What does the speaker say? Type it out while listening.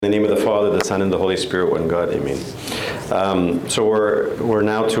In the name of the Father, the Son, and the Holy Spirit, one God, amen. So we're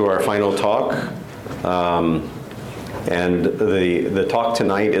now to our final talk, and the talk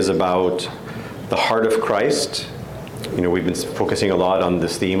tonight is about the heart of Christ. You know, we've been focusing a lot on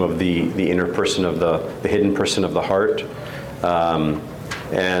this theme of the inner person of the hidden person of the heart,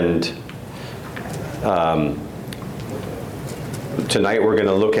 tonight we're going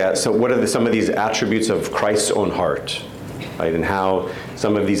to look at what are some of these attributes of Christ's own heart. Right, and how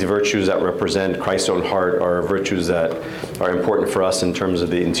some of these virtues that represent Christ's own heart are virtues that are important for us in terms of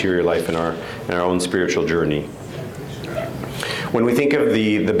the interior life in our own spiritual journey. When we think of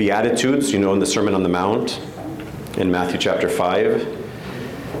the Beatitudes, you know, in the Sermon on the Mount, in Matthew chapter 5,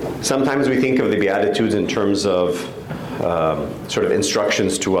 sometimes we think of the Beatitudes in terms of sort of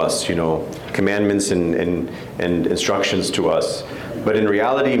instructions to us, you know, commandments and instructions to us. But in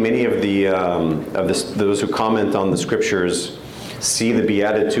reality, many of those who comment on the scriptures see the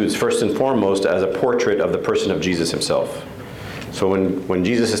Beatitudes first and foremost as a portrait of the person of Jesus himself. So when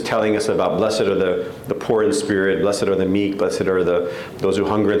Jesus is telling us about blessed are the poor in spirit, blessed are the meek, blessed are those who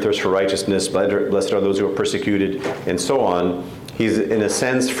hunger and thirst for righteousness, blessed are those who are persecuted, and so on, he's in a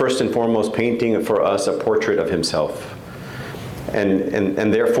sense first and foremost painting for us a portrait of himself.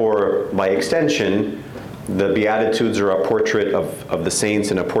 And therefore, by extension, the Beatitudes are a portrait of the saints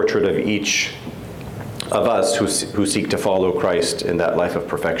and a portrait of each of us who seek to follow Christ in that life of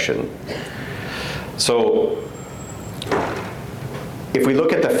perfection. So, if we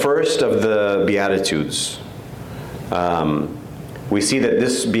look at the first of the Beatitudes, we see that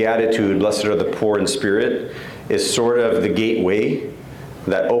this Beatitude, blessed are the poor in spirit, is sort of the gateway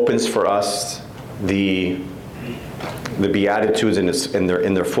that opens for us the Beatitudes in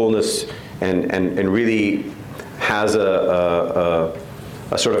their fullness, and really has a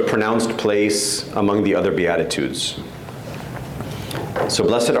sort of pronounced place among the other Beatitudes. So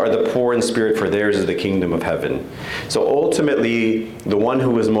blessed are the poor in spirit, for theirs is the kingdom of heaven. So ultimately, the one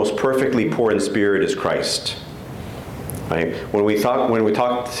who is most perfectly poor in spirit is Christ. Right? When we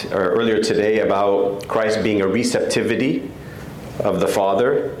talked earlier today about Christ being a receptivity of the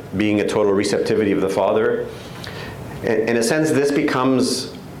Father, being a total receptivity of the Father, in a sense, this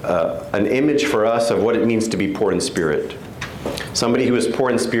becomes an image for us of what it means to be poor in spirit. Somebody who is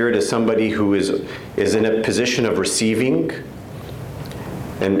poor in spirit is somebody who is in a position of receiving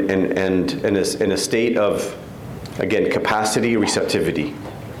and in a state of, again, capacity, receptivity.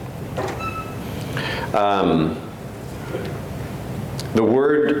 The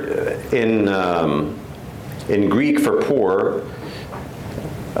word in Greek for poor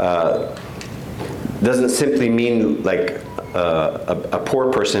doesn't simply mean like a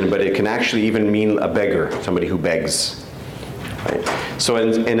poor person, but it can actually even mean a beggar, somebody who begs. Right? So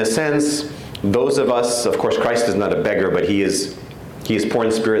in a sense, those of us, of course, Christ is not a beggar, but he is poor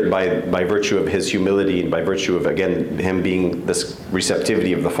in spirit by virtue of his humility and by virtue of, again, him being this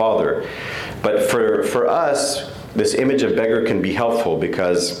receptivity of the Father. But for us, this image of beggar can be helpful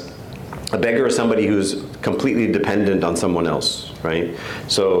because a beggar is somebody who's completely dependent on someone else, right?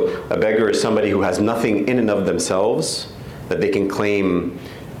 So a beggar is somebody who has nothing in and of themselves that they can claim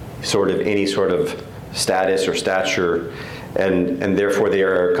any sort of status or stature, and therefore they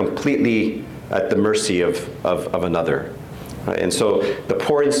are completely at the mercy of another. Right? And so the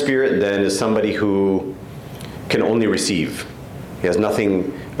poor in spirit then is somebody who can only receive. He has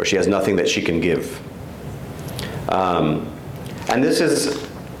nothing, or she has nothing that she can give. And this is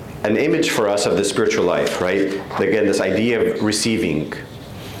an image for us of the spiritual life, right? Again, this idea of receiving.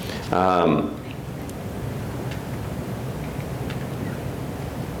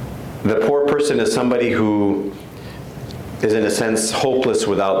 The poor person is somebody who is, in a sense, hopeless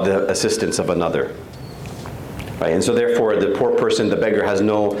without the assistance of another. Right? And so therefore, the poor person, the beggar, has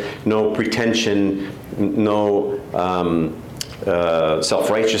no pretension, no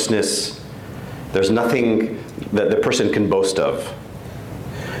self-righteousness. There's nothing that the person can boast of.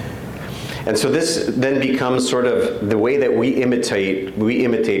 And so this then becomes sort of the way that we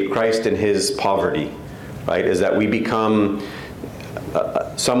imitate Christ in his poverty, right? Is that we become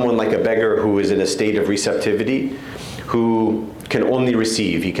someone like a beggar who is in a state of receptivity, who can only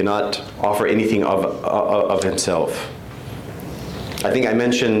receive. He cannot offer anything of himself. I think I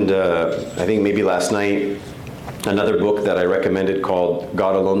mentioned, maybe last night, another book that I recommended called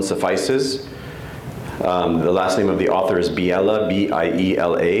God Alone Suffices. The last name of the author is Biela,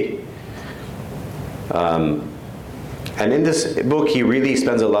 B-I-E-L-A. And in this book, he really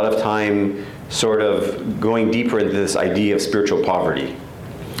spends a lot of time sort of going deeper into this idea of spiritual poverty.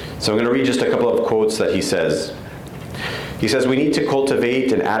 So I'm going to read just a couple of quotes that he says. He says, "We need to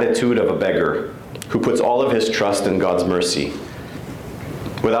cultivate an attitude of a beggar who puts all of his trust in God's mercy.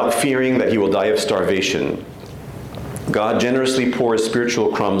 without fearing that he will die of starvation. God generously pours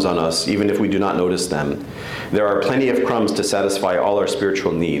spiritual crumbs on us, even if we do not notice them. There are plenty of crumbs to satisfy all our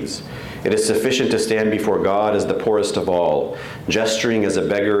spiritual needs. It is sufficient to stand before God as the poorest of all, gesturing as a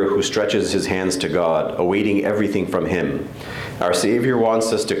beggar who stretches his hands to God, awaiting everything from him. Our Savior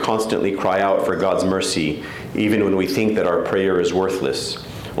wants us to constantly cry out for God's mercy, even when we think that our prayer is worthless.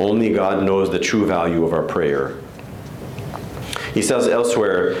 Only God knows the true value of our prayer. He says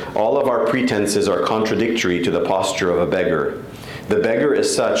elsewhere, all of our pretenses are contradictory to the posture of a beggar. The beggar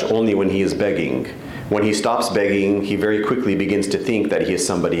is such only when he is begging. When he stops begging, he very quickly begins to think that he is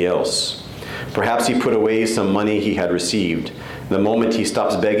somebody else. Perhaps he put away some money he had received. The moment he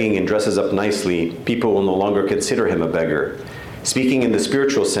stops begging and dresses up nicely, people will no longer consider him a beggar. Speaking in the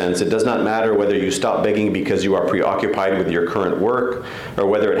spiritual sense, it does not matter whether you stop begging because you are preoccupied with your current work or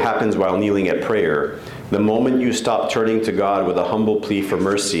whether it happens while kneeling at prayer. The moment you stop turning to God with a humble plea for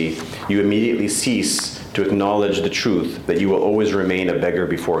mercy, you immediately cease to acknowledge the truth that you will always remain a beggar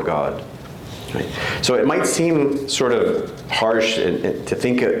before God. Right? So it might seem sort of harsh to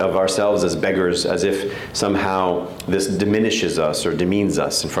think of ourselves as beggars, as if somehow this diminishes us or demeans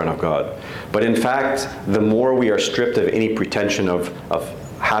us in front of God. But in fact, the more we are stripped of any pretension of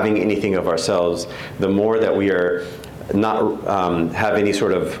having anything of ourselves, the more that we are not have any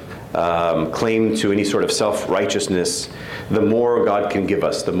sort of claim to any sort of self-righteousness, the more God can give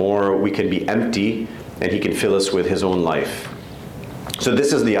us, the more we can be empty and he can fill us with his own life. So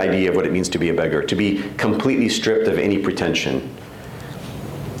this is the idea of what it means to be a beggar, to be completely stripped of any pretension.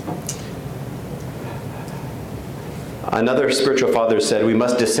 Another spiritual father said, we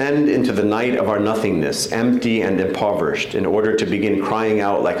must descend into the night of our nothingness, empty and impoverished, in order to begin crying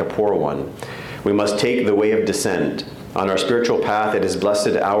out like a poor one. We must take the way of descent. On our spiritual path, it is a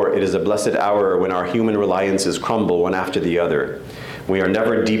blessed hour when our human reliances crumble one after the other. We are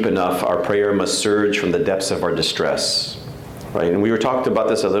never deep enough. Our prayer must surge from the depths of our distress. Right? And we were talked about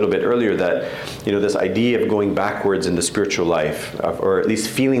this a little bit earlier, that this idea of going backwards in the spiritual life, or at least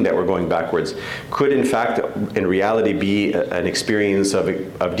feeling that we're going backwards, could in fact, in reality, be an experience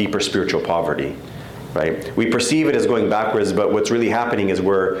of deeper spiritual poverty. Right? We perceive it as going backwards, but what's really happening is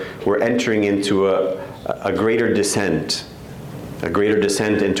we're entering into a greater descent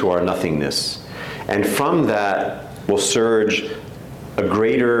into our nothingness. And from that will surge a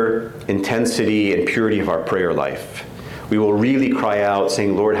greater intensity and purity of our prayer life. We will really cry out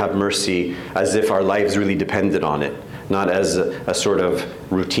saying, Lord, have mercy, as if our lives really depended on it, not as a sort of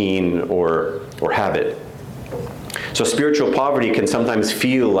routine or habit. So spiritual poverty can sometimes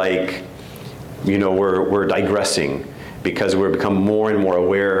feel like, we're digressing, because we've become more and more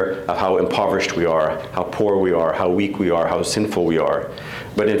aware of how impoverished we are, how poor we are, how weak we are, how sinful we are.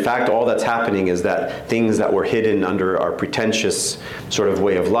 But in fact, all that's happening is that things that were hidden under our pretentious sort of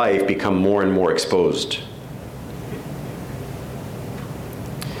way of life become more and more exposed.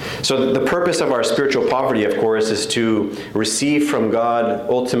 So the purpose of our spiritual poverty, of course, is to receive from God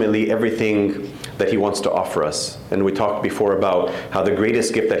ultimately everything that he wants to offer us. And we talked before about how the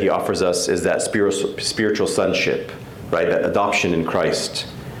greatest gift that he offers us is that spiritual sonship, right? That adoption in Christ.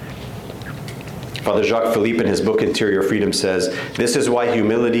 Father Jacques Philippe, in his book Interior Freedom, says, this is why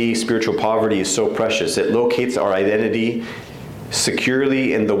humility, spiritual poverty is so precious. It locates our identity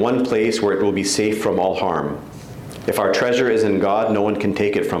securely in the one place where it will be safe from all harm. If our treasure is in God, no one can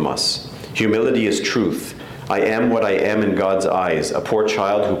take it from us. Humility is truth. I am what I am in God's eyes, a poor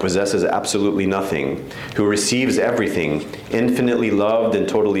child who possesses absolutely nothing, who receives everything, infinitely loved and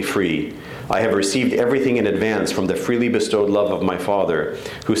totally free. I have received everything in advance from the freely bestowed love of my Father,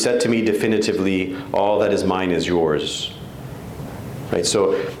 who said to me definitively, all that is mine is yours. Right?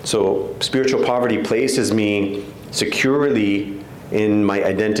 So spiritual poverty places me securely in my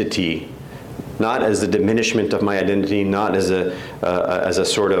identity, not as the diminishment of my identity, not as a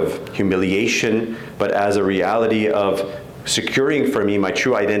sort of humiliation, but as a reality of securing for me my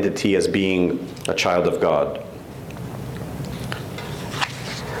true identity as being a child of God.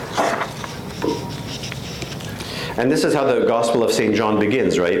 And this is how the Gospel of St. John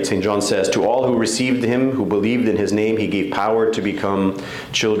begins, right? St. John says, to all who received him, who believed in his name, he gave power to become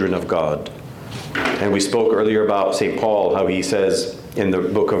children of God. And we spoke earlier about St. Paul, how he says in the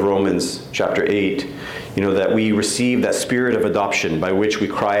book of Romans, chapter 8, that we receive that spirit of adoption by which we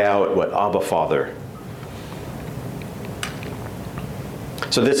cry out, Abba, Father.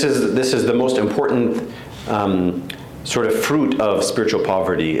 So this is the most important sort of fruit of spiritual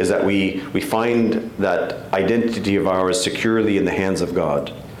poverty, is that we find that identity of ours securely in the hands of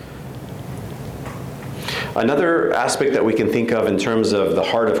God. Another aspect that we can think of in terms of the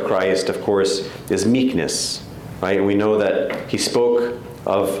heart of Christ, of course, is meekness, right? And we know that he spoke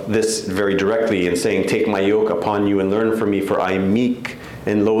of this very directly in saying, "Take my yoke upon you and learn from me, for I am meek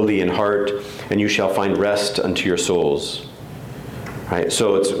and lowly in heart, and you shall find rest unto your souls." Right?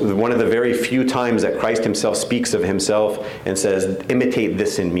 So it's one of the very few times that Christ himself speaks of himself and says, "Imitate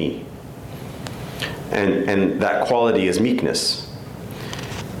this in me." And that quality is meekness.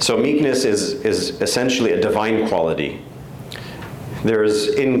 So meekness is essentially a divine quality. There's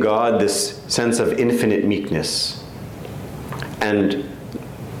in God this sense of infinite meekness. And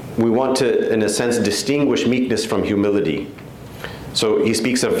we want to, in a sense, distinguish meekness from humility. So he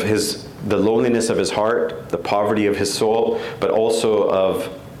speaks of the lowliness of his heart, the poverty of his soul, but also of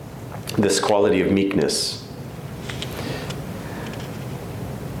this quality of meekness.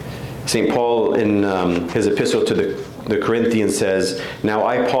 St. Paul in his epistle to the Corinthians says, "Now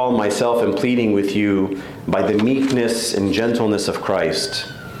I, Paul, myself am pleading with you by the meekness and gentleness of Christ,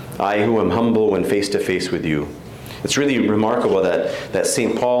 I who am humble when face to face with you." It's really remarkable that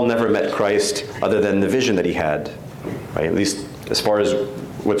St. Paul never met Christ other than the vision that he had, right? At least as far as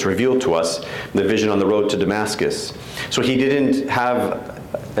what's revealed to us, the vision on the road to Damascus. So he didn't have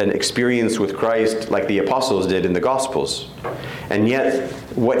an experience with Christ like the apostles did in the Gospels. And yet,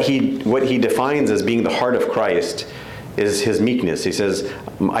 what he defines as being the heart of Christ is his meekness. He says,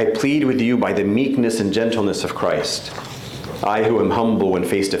 "I plead with you by the meekness and gentleness of Christ, I who am humble when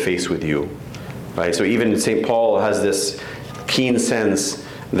face to face with you." Right? So even St. Paul has this keen sense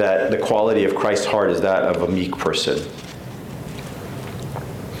that the quality of Christ's heart is that of a meek person.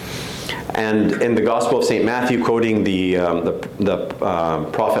 And in the Gospel of St. Matthew, quoting the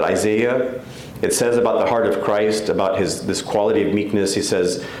prophet Isaiah, it says about the heart of Christ, about this quality of meekness, he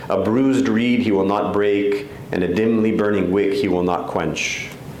says, "A bruised reed he will not break, and a dimly burning wick he will not quench."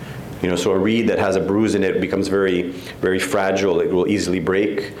 So a reed that has a bruise in it becomes very, very fragile. It will easily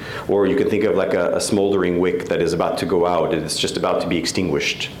break. Or you can think of like a smoldering wick that is about to go out. It's just about to be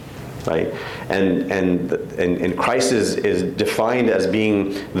extinguished. Right? And Christ is defined as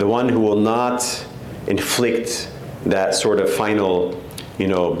being the one who will not inflict that sort of final,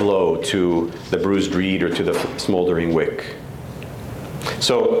 blow to the bruised reed or to the smoldering wick.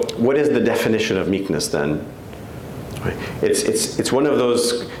 So, what is the definition of meekness then? It's one of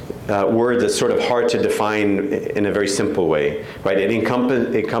those words that's sort of hard to define in a very simple way, right? It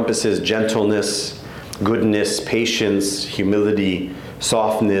encompasses gentleness, goodness, patience, humility,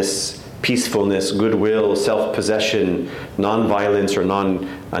 softness, peacefulness, goodwill, self-possession, non-violence, or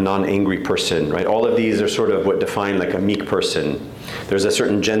a non-angry person, right? All of these are sort of what define like a meek person. There's a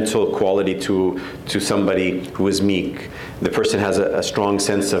certain gentle quality to somebody who is meek. The person has a strong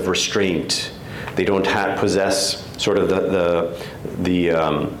sense of restraint. They don't possess sort of the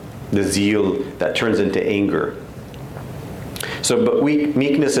zeal that turns into anger. So, but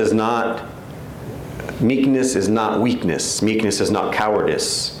meekness is not weakness. Meekness is not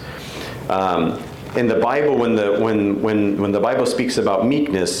cowardice. In the Bible, when the Bible speaks about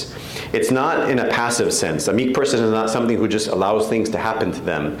meekness, it's not in a passive sense. A meek person is not somebody who just allows things to happen to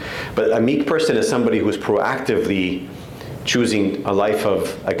them. But a meek person is somebody who's proactively choosing a life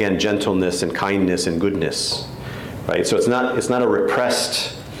of, again, gentleness and kindness and goodness. Right? So it's not a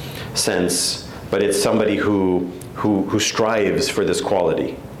repressed sense, but it's somebody who strives for this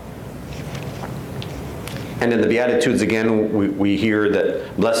quality. And in the Beatitudes, again, we hear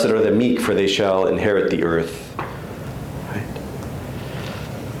that blessed are the meek, for they shall inherit the earth. Right?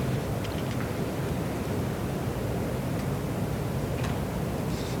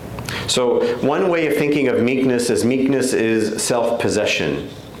 So one way of thinking of meekness is self-possession.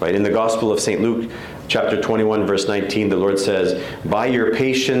 Right? In the Gospel of St. Luke, chapter 21, verse 19, the Lord says, "By your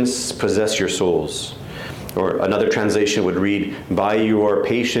patience possess your souls." Or another translation would read, "By your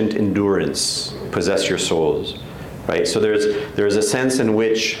patient endurance possess your souls." Right? So there's a sense in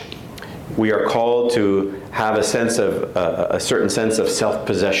which we are called to have a sense of a certain sense of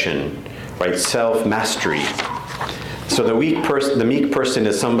self-possession, right? Self-mastery. So the meek person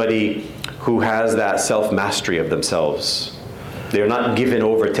is somebody who has that self-mastery of themselves. They are not given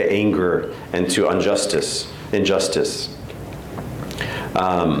over to anger and to injustice.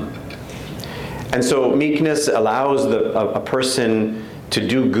 And so meekness allows a person to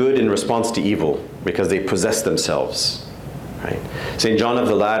do good in response to evil because they possess themselves. Right? St. John of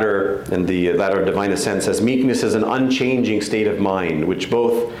the Ladder, in the Ladder of Divine Ascent, says, "Meekness is an unchanging state of mind, which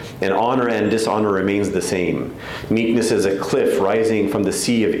both in honor and dishonor remains the same. Meekness is a cliff rising from the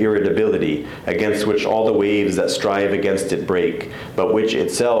sea of irritability, against which all the waves that strive against it break, but which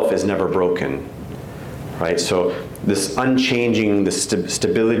itself is never broken." Right? So this unchanging, this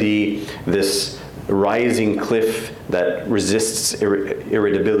stability, this rising cliff that resists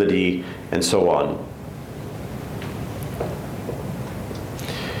irritability, and so on.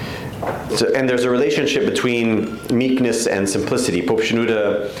 And there's a relationship between meekness and simplicity. Pope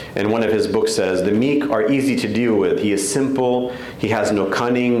Shenouda, in one of his books, says, "The meek are easy to deal with. He is simple. He has no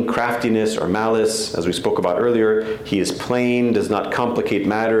cunning, craftiness, or malice." As we spoke about earlier, he is plain, does not complicate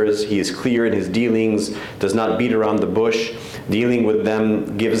matters. He is clear in his dealings, does not beat around the bush. Dealing with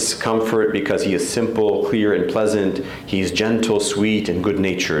them gives comfort because he is simple, clear, and pleasant. He is gentle, sweet, and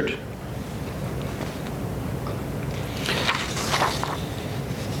good-natured.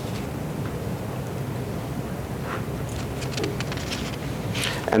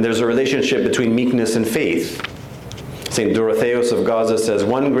 And there's a relationship between meekness and faith. St. Dorotheos of Gaza says,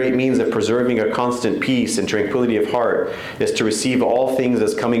 "One great means of preserving a constant peace and tranquility of heart is to receive all things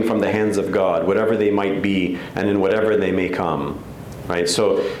as coming from the hands of God, whatever they might be, and in whatever they may come." Right?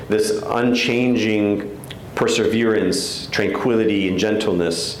 So this unchanging perseverance, tranquility, and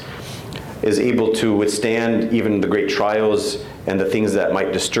gentleness is able to withstand even the great trials and the things that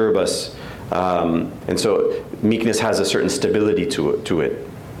might disturb us. And so meekness has a certain stability to it.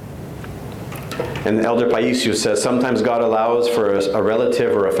 And Elder Paisius says, "Sometimes God allows for a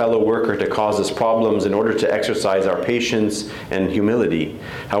relative or a fellow worker to cause us problems in order to exercise our patience and humility.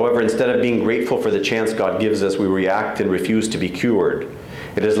 However, instead of being grateful for the chance God gives us, we react and refuse to be cured.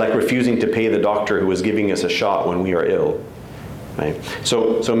 It is like refusing to pay the doctor who is giving us a shot when we are ill." Right?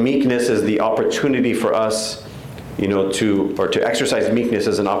 So meekness is the opportunity for us, to exercise meekness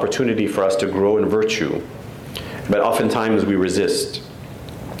as an opportunity for us to grow in virtue. But oftentimes we resist.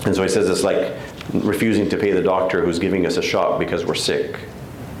 And so he says it's like refusing to pay the doctor who's giving us a shot because we're sick.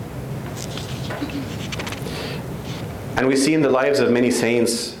 And we see in the lives of many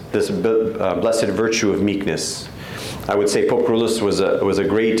saints this blessed virtue of meekness. I would say Pope Kyrillos was a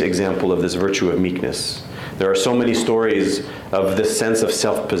great example of this virtue of meekness. There are so many stories of this sense of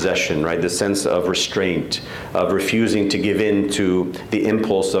self-possession, right? This sense of restraint, of refusing to give in to the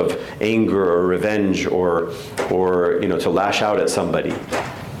impulse of anger or revenge or to lash out at somebody.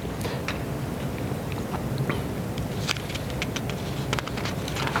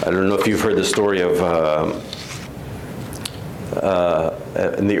 I don't know if you've heard the story of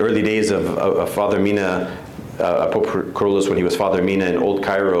in the early days of Father Mina, Pope Kyrillos, when he was Father Mina in Old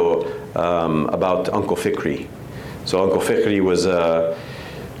Cairo, about Uncle Fikri. So Uncle Fikri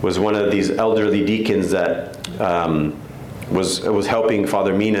was one of these elderly deacons that was helping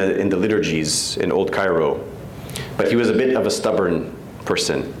Father Mina in the liturgies in Old Cairo. But he was a bit of a stubborn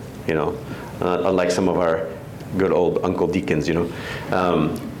person, unlike some of our good old Uncle Deacons,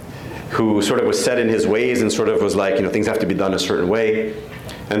 who sort of was set in his ways and sort of was like, things have to be done a certain way.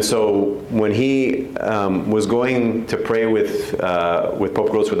 And so when he was going to pray with Pope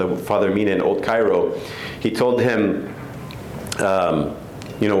Kyrillos, with Father Mina in Old Cairo, he told him,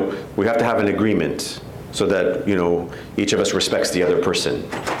 we have to have an agreement so that, each of us respects the other person.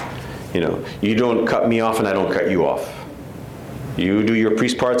 You don't cut me off and I don't cut you off. You do your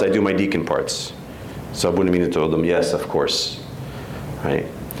priest parts, I do my deacon parts. So Abuna Mina told him, yes, of course. Right?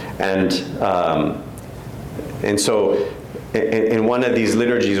 And so in one of these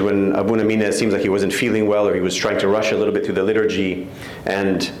liturgies, when Abuna Mina, it seems like he wasn't feeling well, or he was trying to rush a little bit through the liturgy,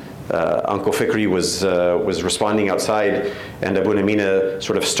 and Uncle Fikri was responding outside, and Abuna Mina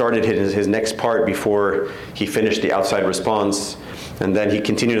sort of started his next part before he finished the outside response, and then he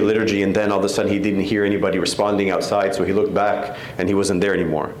continued the liturgy, and then all of a sudden he didn't hear anybody responding outside, so he looked back, and he wasn't there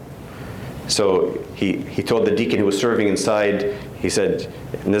anymore. So he told the deacon who was serving inside, he said,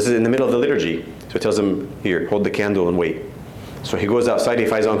 and this is in the middle of the liturgy, so he tells him, here, hold the candle and wait. So he goes outside, he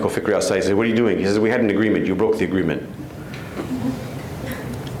finds Uncle Fikri outside, he says, what are you doing? He says, we had an agreement, you broke the agreement.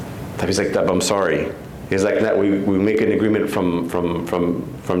 He's like, I'm sorry. He's like, that we make an agreement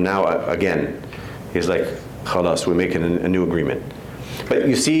from now again. He's like, khalas, we're making a new agreement. But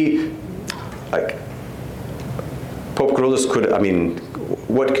you see, like, Pope Kyrillos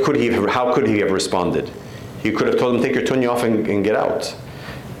how could he have responded? He could have told him, take your tunya off and get out.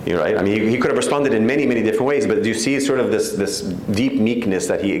 Right? I mean, he could have responded in many, many different ways, but do you see sort of this deep meekness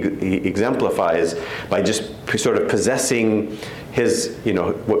that he exemplifies by just sort of possessing his,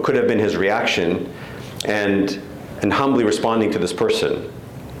 what could have been his reaction and humbly responding to this person.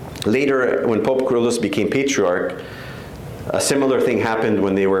 Later, when Pope Kyrillos became patriarch, a similar thing happened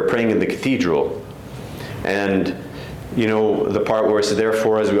when they were praying in the cathedral. And the part where it says,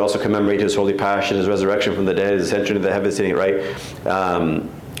 therefore, as we also commemorate his holy passion, his resurrection from the dead, his ascension to the heavens, right?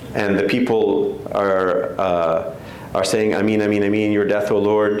 And the people are saying, Amin, Amin, Amin, your death, O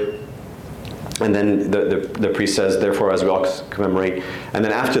Lord. And then the priest says, therefore, as we all commemorate. And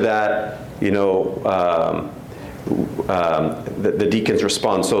then after that, the deacons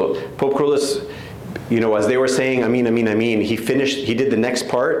respond. So Pope Kyrillos, as they were saying, Amin, Amin, Amin, he did the next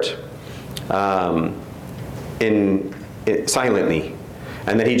part, silently.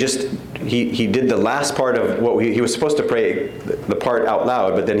 And then he did the last part of what he was supposed to pray, the part out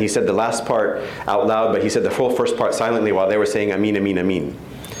loud, but then he said the last part out loud, but he said the full first part silently while they were saying Amin, Amin, Amin.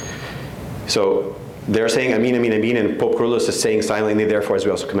 So they're saying Amin, Amin, Amin, and Pope Kyrillos is saying silently, therefore as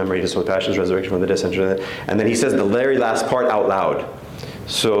we also commemorate his holy passions, resurrection from the dead, and then he says the very last part out loud.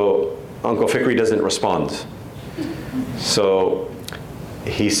 So Uncle Fikri doesn't respond. So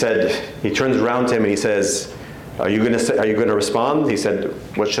he turns around to him and he says, Are you going to respond? He said,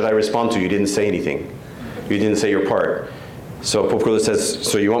 what should I respond to? You didn't say anything. You didn't say your part. So Pope Kyrillos says,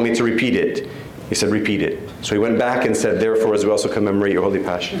 so you want me to repeat it? He said, repeat it. So he went back and said, therefore, as we also commemorate your holy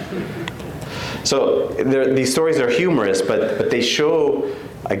passion. So these stories are humorous, but they show,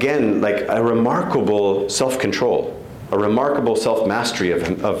 again, like a remarkable self-control, a remarkable self-mastery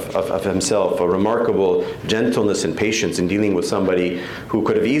of himself, a remarkable gentleness and patience in dealing with somebody who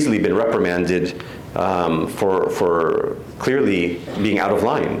could have easily been reprimanded for clearly being out of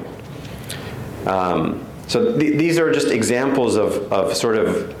line. So these are just examples of sort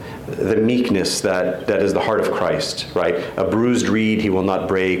of the meekness that is the heart of Christ, right? A bruised reed he will not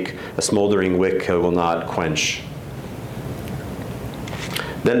break, a smoldering wick he will not quench.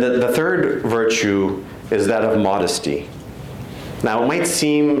 Then the third virtue is that of modesty. Now, it might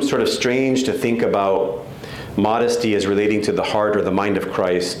seem sort of strange to think about modesty as relating to the heart or the mind of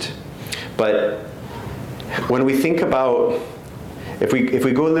Christ, but when we think about, if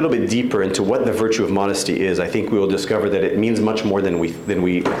we go a little bit deeper into what the virtue of modesty is, I think we will discover that it means much more than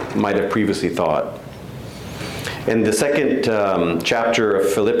we might have previously thought. In the second chapter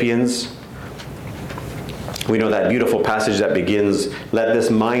of Philippians, we know that beautiful passage that begins, let this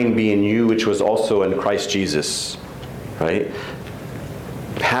mind be in you which was also in Christ Jesus, right?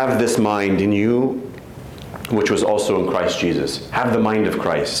 Have this mind in you which was also in Christ Jesus. Have the mind of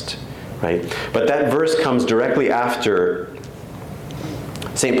Christ, right? But that verse comes directly after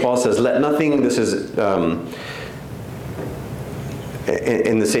St. Paul says, let nothing, this is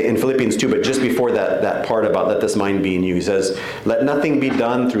in Philippians 2, but just before that part about let this mind be in you, he says, let nothing be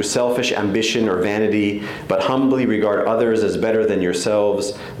done through selfish ambition or vanity, but humbly regard others as better than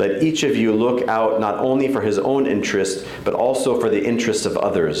yourselves. Let each of you look out not only for his own interest, but also for the interests of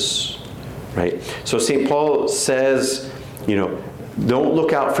others. Right? So St. Paul says, don't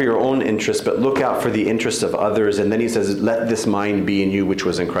look out for your own interest, but look out for the interests of others. And then he says, let this mind be in you which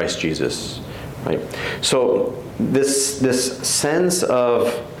was in Christ Jesus. Right? So this sense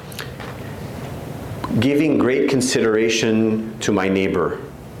of giving great consideration to my neighbor,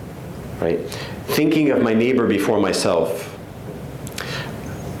 right? Thinking of my neighbor before myself.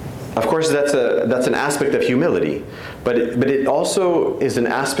 Of course, that's an aspect of humility, but it also is an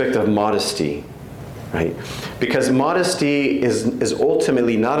aspect of modesty, right? Because modesty is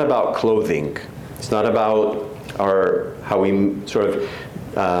ultimately not about clothing. It's not about how we sort of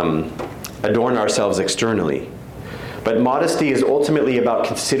adorn ourselves externally. But modesty is ultimately about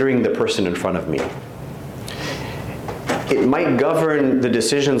considering the person in front of me. It might govern the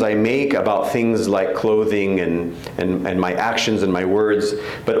decisions I make about things like clothing and my actions and my words,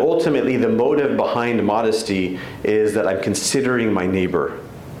 but ultimately the motive behind modesty is that I'm considering my neighbor.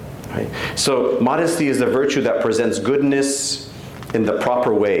 Right? So modesty is the virtue that presents goodness in the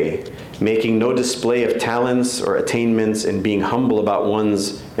proper way, making no display of talents or attainments and being humble about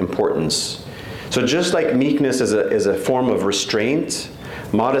one's importance. So just like meekness is a form of restraint,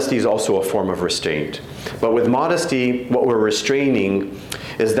 modesty is also a form of restraint. But with modesty, what we're restraining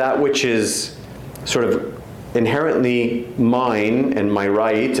is that which is sort of inherently mine and my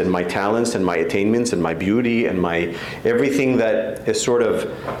right and my talents and my attainments and my beauty and my everything that is sort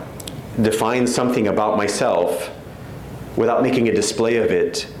of defines something about myself without making a display of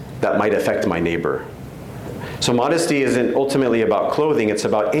it that might affect my neighbor. So modesty isn't ultimately about clothing, it's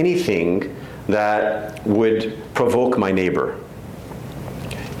about anything that would provoke my neighbor.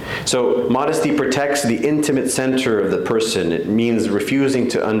 So modesty protects the intimate center of the person. It means refusing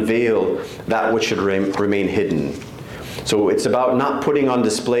to unveil that which should remain hidden. So it's about not putting on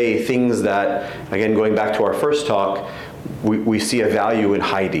display things that, again, going back to our first talk, we see a value in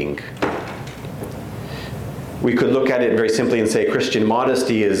hiding. We could look at it very simply and say Christian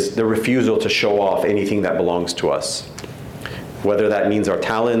modesty is the refusal to show off anything that belongs to us, whether that means our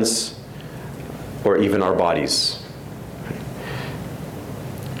talents or even our bodies.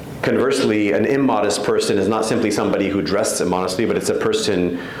 Conversely, an immodest person is not simply somebody who dresses immodestly, but it's a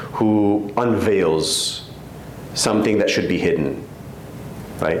person who unveils something that should be hidden.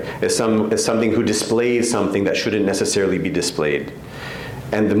 Right? It's something who displays something that shouldn't necessarily be displayed.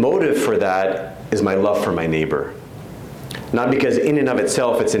 And the motive for that is my love for my neighbor. not because in and of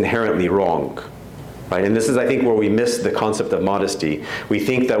itself it's inherently wrong. Right? And this is, I think, where we miss the concept of modesty. We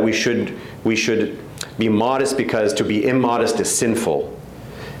think that we should be modest because to be immodest is sinful.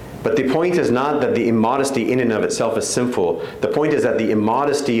 But the point is not that the immodesty in and of itself is sinful. The point is that the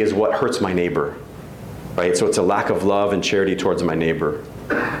immodesty is what hurts my neighbor. Right? So it's a lack of love and charity towards my neighbor.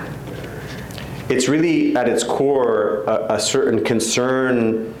 It's really, at its core, a certain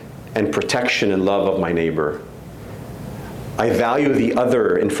concern and protection and love of my neighbor. I value the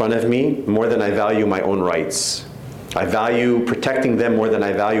other in front of me more than I value my own rights. I value protecting them more than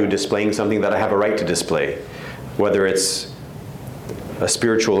I value displaying something that I have a right to display, whether it's a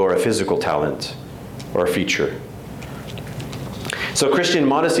spiritual or a physical talent or a feature. So Christian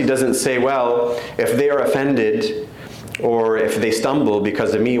modesty doesn't say, well, if they are offended or if they stumble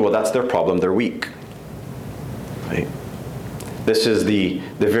because of me, well, that's their problem, they're weak. Right? This is the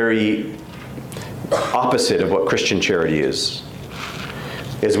very opposite of what Christian charity is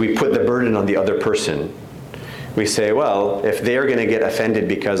we put the burden on the other person. We say, well, if they're going to get offended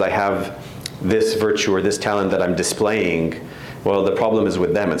because I have this virtue or this talent that I'm displaying, well, the problem is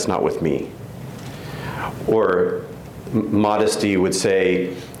with them, it's not with me. Or modesty would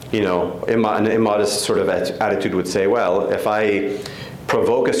say, an immodest sort of attitude would say, well, if I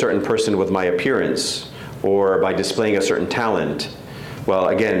provoke a certain person with my appearance or by displaying a certain talent, well,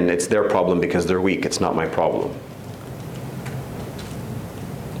 again, it's their problem because they're weak. It's not my problem.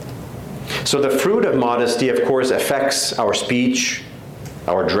 So the fruit of modesty, of course, affects our speech,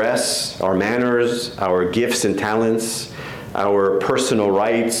 our dress, our manners, our gifts and talents, our personal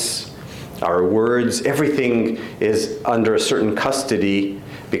rights, our words. Everything is under a certain custody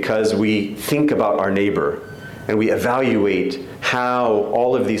because we think about our neighbor and we evaluate how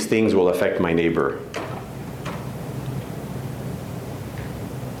all of these things will affect my neighbor.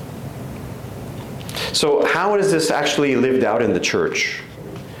 So how is this actually lived out in the church?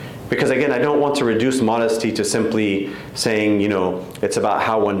 Because again, I don't want to reduce modesty to simply saying, it's about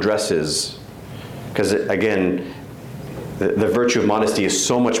how one dresses. Because again, the virtue of modesty is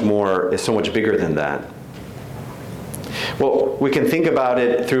so much bigger than that. Well, we can think about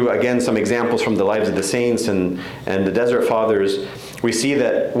it through, again, some examples from the lives of the saints and the Desert Fathers. We see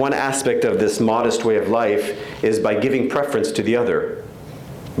that one aspect of this modest way of life is by giving preference to the other.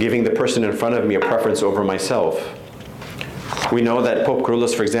 Giving the person in front of me a preference over myself. We know that Pope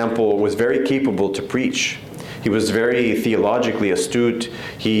Kyrillos, for example, was very capable to preach. He was very theologically astute.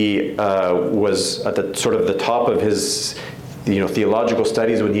 He was at the sort of the top of his theological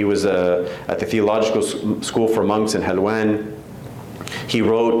studies when he was at the theological school for monks in Helwan. He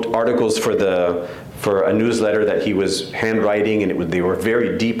wrote articles for a newsletter that he was handwriting, and they were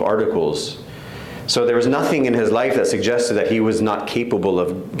very deep articles. So there was nothing in his life that suggested that he was not capable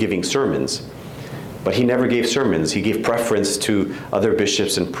of giving sermons. But he never gave sermons. He gave preference to other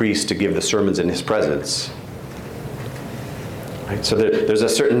bishops and priests to give the sermons in his presence. Right? So there's a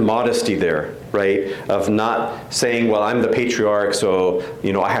certain modesty there, right? Of not saying, well, I'm the patriarch, so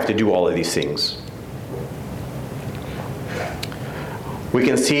I have to do all of these things. We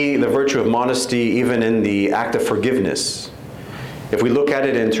can see the virtue of modesty even in the act of forgiveness. If we look at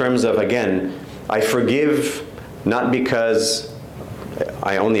it in terms of, again, I forgive not because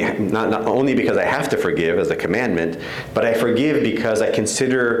not only because I have to forgive as a commandment, but I forgive because I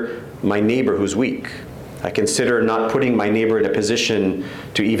consider my neighbor who's weak. I consider not putting my neighbor in a position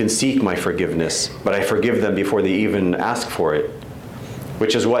to even seek my forgiveness, but I forgive them before they even ask for it.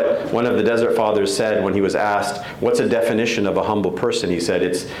 Which is what one of the Desert Fathers said when he was asked, what's a definition of a humble person? He said,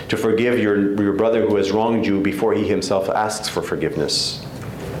 it's to forgive your brother who has wronged you before he himself asks for forgiveness.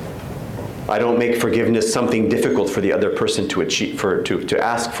 I don't make forgiveness something difficult for the other person to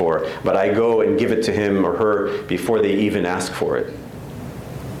ask for, but I go and give it to him or her before they even ask for it.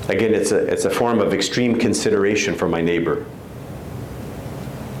 Again, it's a form of extreme consideration for my neighbor.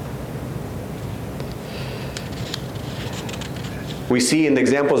 We see in the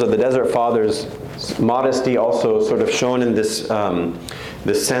examples of the Desert Fathers, modesty also sort of shown in this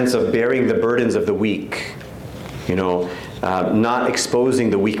sense of bearing the burdens of the weak, not exposing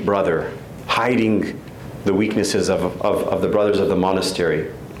the weak brother, hiding the weaknesses of the brothers of the monastery.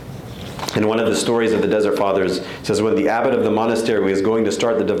 In one of the stories of the Desert Fathers, it says when the abbot of the monastery was going to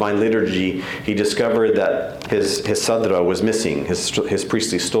start the divine liturgy, he discovered that his sadra was missing, his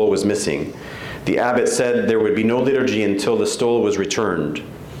priestly stole was missing. The abbot said there would be no liturgy until the stole was returned,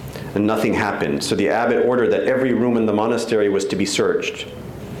 and nothing happened. So the abbot ordered that every room in the monastery was to be searched.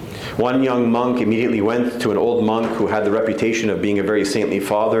 One young monk immediately went to an old monk who had the reputation of being a very saintly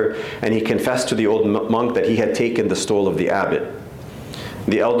father, and he confessed to the old monk that he had taken the stole of the abbot.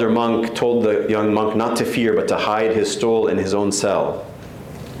 The elder monk told the young monk not to fear, but to hide his stole in his own cell,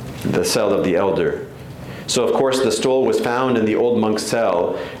 the cell of the elder. So of course the stole was found in the old monk's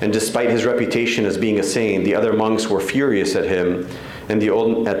cell, and despite his reputation as being a saint, the other monks were furious at him and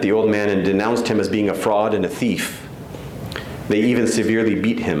at the old man, and denounced him as being a fraud and a thief. They even severely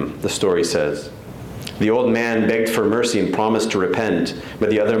beat him, the story says. The old man begged for mercy and promised to repent, but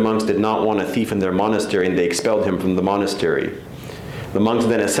the other monks did not want a thief in their monastery, and they expelled him from the monastery. The monks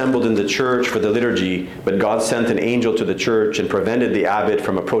then assembled in the church for the liturgy, but God sent an angel to the church and prevented the abbot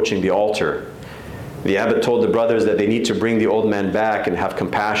from approaching the altar. The abbot told the brothers that they need to bring the old man back and have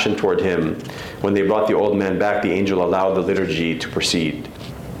compassion toward him. When they brought the old man back, the angel allowed the liturgy to proceed.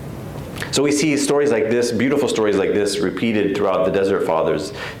 So we see stories like this, beautiful stories like this, repeated throughout the Desert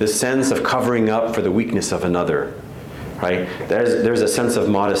Fathers. This sense of covering up for the weakness of another, right? There's a sense of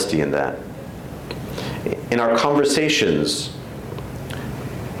modesty in that. In our conversations,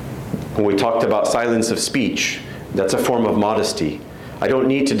 when we talked about silence of speech, that's a form of modesty. I don't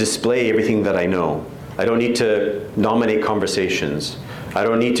need to display everything that I know. I don't need to dominate conversations. I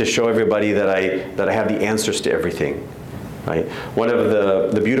don't need to show everybody that I have the answers to everything. Right? One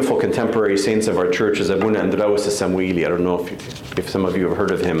of the beautiful contemporary saints of our church is Abuna Andraus Samuili. I don't know if some of you have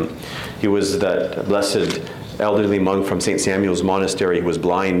heard of him. He was that blessed elderly monk from St. Samuel's Monastery who was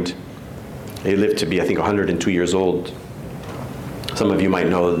blind. He lived to be, I think, 102 years old. Some of you might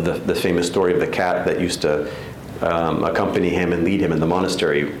know the famous story of the cat that used to accompany him and lead him in the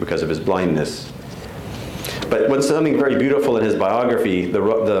monastery because of his blindness. But what's something very beautiful in his biography,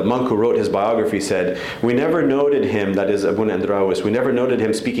 the monk who wrote his biography said, "We never noted him," that is Abuna Andraus, "we never noted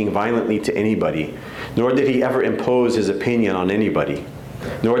him speaking violently to anybody, nor did he ever impose his opinion on anybody,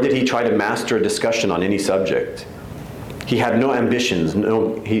 nor did he try to master a discussion on any subject. He had no ambitions,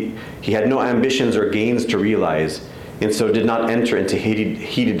 he had no ambitions or gains to realize, and so did not enter into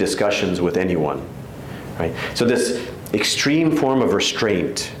heated discussions with anyone." Right? So this extreme form of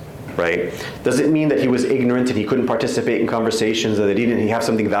restraint, right, doesn't mean that he was ignorant and he couldn't participate in conversations or that he didn't have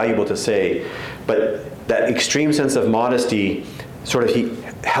something valuable to say, but that extreme sense of modesty he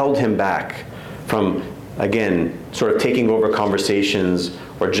held him back from, again, sort of taking over conversations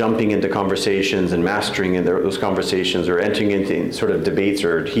or jumping into conversations and mastering in those conversations or entering into sort of debates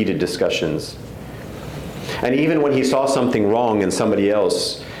or heated discussions. And even when he saw something wrong in somebody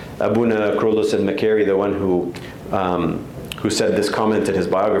else, Abuna Kyrillos and Makary, the one who said this comment in his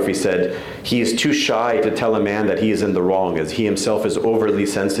biography, said, "He is too shy to tell a man that he is in the wrong, as he himself is overly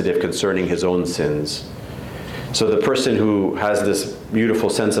sensitive concerning his own sins." So the person who has this beautiful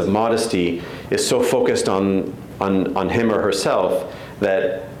sense of modesty is so focused on him or herself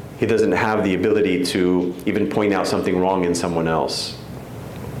that he doesn't have the ability to even point out something wrong in someone else.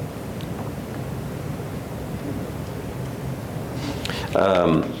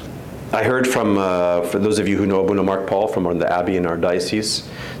 I heard from, for those of you who know Abuna Mark Paul from the Abbey in our diocese,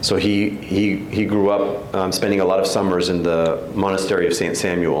 so he grew up spending a lot of summers in the monastery of St.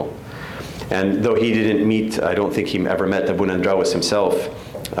 Samuel. And though he didn't meet, I don't think he ever met Abuna Andraus himself.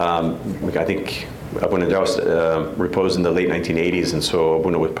 I think Abuna Andraus reposed in the late 1980s, and so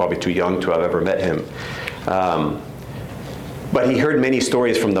Abuna was probably too young to have ever met him. But he heard many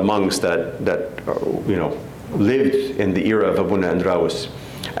stories from the monks that lived in the era of Abuna Andraus.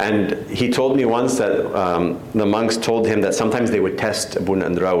 And he told me once that the monks told him that sometimes they would test Abuna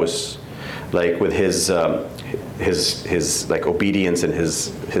Andraus, like with his like obedience and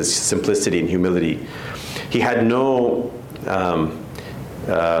his simplicity and humility. He had no,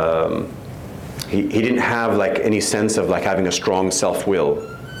 he didn't have like any sense of like having a strong self-will,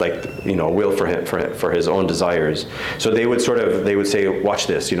 like, will for his own desires. So they would say, watch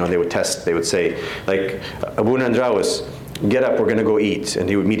this, they would say, like, Abuna Andraus, get up, we're going to go eat. And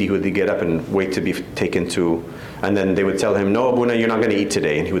he would immediately get up and wait to be taken to, and then they would tell him, no, Abuna, you're not going to eat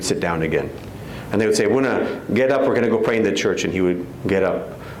today. And he would sit down again. And they would say, Abuna, get up, we're going to go pray in the church. And he would get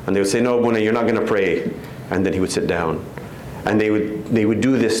up. And they would say, no, Abuna, you're not going to pray. And then he would sit down. And they would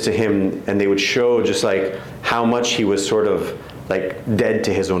do this to him, and they would show just like how much he was sort of like dead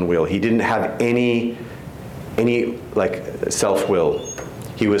to his own will. He didn't have any like self-will.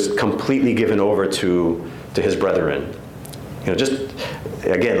 He was completely given over to his brethren. Just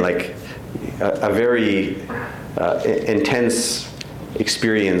again, like a very intense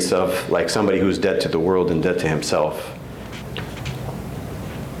experience of like somebody who's dead to the world and dead to himself.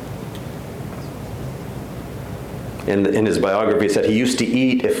 In his biography, it said he used to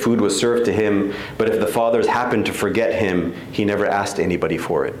eat if food was served to him, but if the fathers happened to forget him, he never asked anybody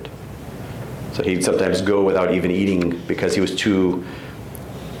for it. So he'd sometimes go without even eating because he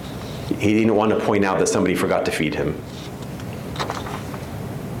didn't want to point out that somebody forgot to feed him.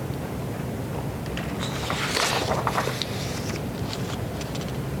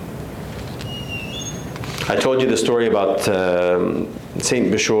 I told you the story about Saint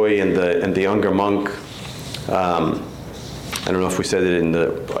Bishoy and the younger monk. I don't know if we said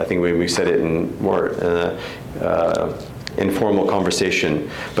it I think we said it in more informal conversation.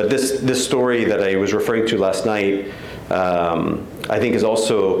 But this story that I was referring to last night, I think is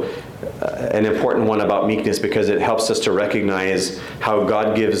also an important one about meekness, because it helps us to recognize how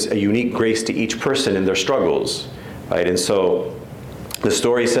God gives a unique grace to each person in their struggles, right? And so the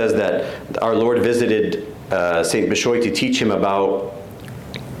story says that our Lord visited Saint Bishoy to teach him about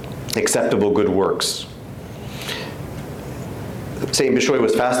acceptable good works. Saint Bishoy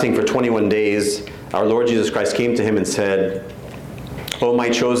was fasting for 21 days. Our Lord Jesus Christ came to him and said, "O my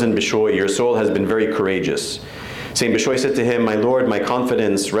chosen Bishoy, your soul has been very courageous." Saint Bishoy said to him, "My Lord, my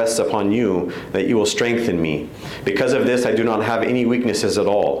confidence rests upon you, that you will strengthen me. Because of this, I do not have any weaknesses at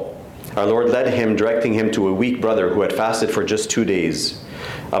all." Our Lord led him, directing him to a weak brother who had fasted for just 2 days.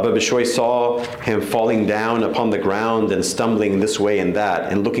 Abba Bishoy saw him falling down upon the ground and stumbling this way and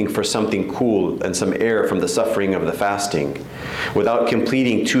that, and looking for something cool and some air from the suffering of the fasting. Without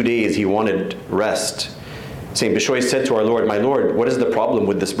completing 2 days, he wanted rest. Saint Bishoy said to our Lord, "My Lord, what is the problem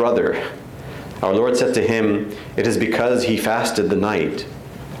with this brother?" Our Lord said to him, "It is because he fasted the night."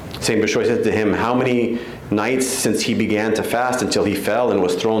 Saint Bishoy said to him, "How many nights since he began to fast until he fell and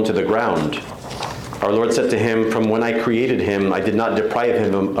was thrown to the ground?" Our Lord said to him, "From when I created him, I did not deprive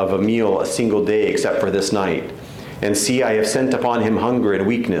him of a meal a single day except for this night. And see, I have sent upon him hunger and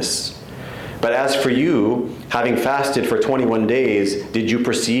weakness. But as for you, having fasted for 21 days, did you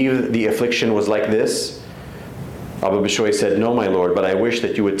perceive the affliction was like this?" Abba Bishoy said, "No, my Lord, but I wish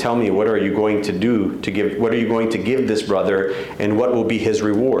that you would tell me what are you going to do to give, what are you going to give this brother, and what will be his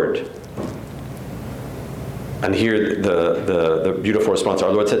reward?" And here the beautiful response.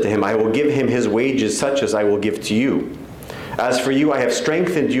 Our Lord said to him, "I will give him his wages such as I will give to you. As for you, I have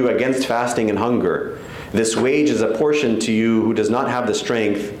strengthened you against fasting and hunger. This wage is apportioned to you who does not have the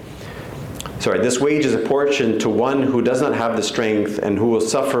strength. This wage is apportioned to one who does not have the strength and who will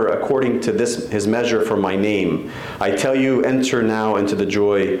suffer according to his measure for my name. I tell you, enter now into the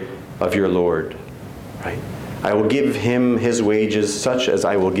joy of your Lord." Right? I will give him his wages such as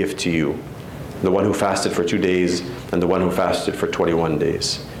I will give to you. The one who fasted for 2 days and the one who fasted for 21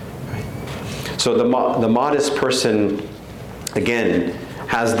 days. Right? So the modest person, again,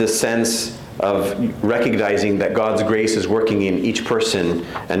 has this sense of recognizing that God's grace is working in each person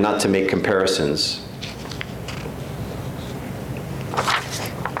and not to make comparisons.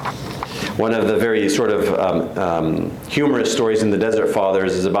 One of the very sort of humorous stories in the Desert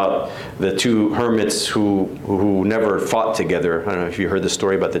Fathers is about the two hermits who never fought together. I don't know if you heard the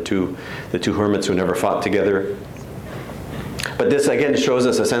story about the two hermits who never fought together. But this again shows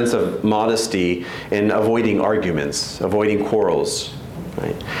us a sense of modesty in avoiding arguments, avoiding quarrels.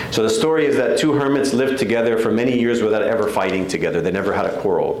 Right? So the story is that two hermits lived together for many years without ever fighting together. They never had a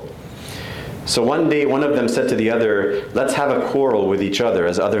quarrel. So one day, one of them said to the other, "Let's have a quarrel with each other,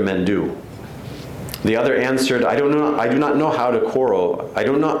 as other men do." The other answered, I do not know how to quarrel. I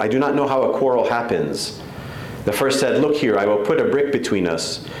do not know how a quarrel happens." The first said, "Look here, I will put a brick between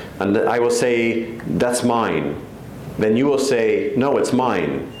us, and I will say, 'That's mine.' Then you will say, 'No, it's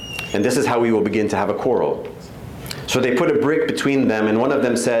mine.' And this is how we will begin to have a quarrel." So they put a brick between them, and one of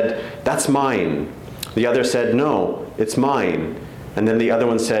them said, "That's mine." The other said, "No, it's mine." And then the other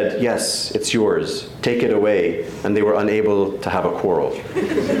one said, "Yes, it's yours. Take it away." And they were unable to have a quarrel.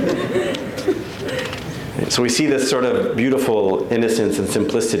 So we see this sort of beautiful innocence and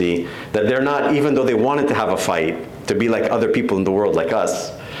simplicity, that they're not, even though they wanted to have a fight, to be like other people in the world, like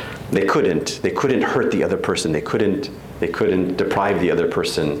us, they couldn't. They couldn't hurt the other person. They couldn't deprive the other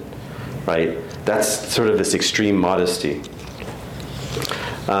person, right? That's sort of this extreme modesty.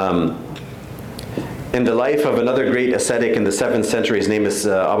 In the life of another great ascetic in the 7th century, his name is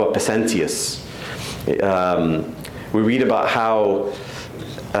Abba Pesentius. We read about how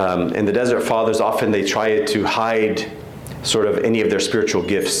in the Desert Fathers, often they try to hide sort of any of their spiritual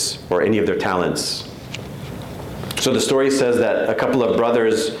gifts or any of their talents. So the story says that a couple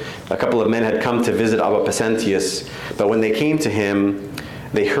of men had come to visit Abba Pesentius, but when they came to him,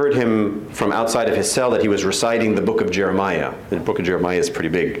 they heard him from outside of his cell that he was reciting the book of Jeremiah. The book of Jeremiah is pretty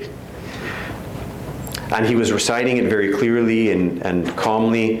big. And he was reciting it very clearly and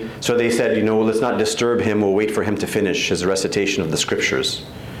calmly. So they said, let's not disturb him. We'll wait for him to finish his recitation of the scriptures.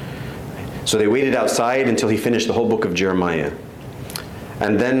 So they waited outside until he finished the whole book of Jeremiah.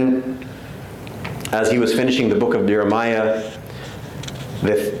 And then, as he was finishing the book of Jeremiah,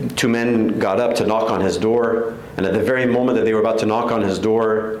 the two men got up to knock on his door. And at the very moment that they were about to knock on his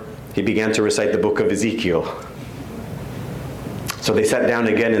door, he began to recite the book of Ezekiel. So So they sat down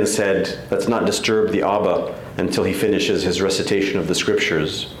again and said, let's not disturb the Abba until he finishes his recitation of the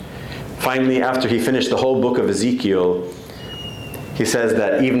scriptures. Finally, after he finished the whole book of Ezekiel, he says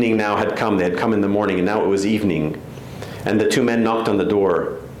that evening now had come. They had come in the morning, and now it was evening. And the two men knocked on the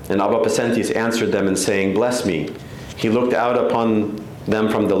door. And Abba Pasentis answered them and saying, bless me. He looked out upon them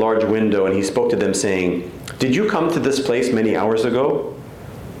from the large window, and he spoke to them saying, did you come to this place many hours ago?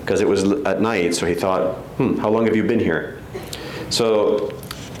 Because it was at night, so he thought, how long have you been here? So,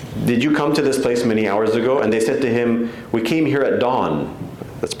 did you come to this place many hours ago? And they said to him, we came here at dawn.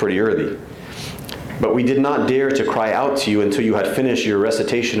 That's pretty early. But we did not dare to cry out to you until you had finished your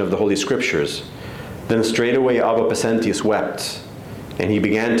recitation of the Holy Scriptures. Then straightway Abba Pasentis wept, and he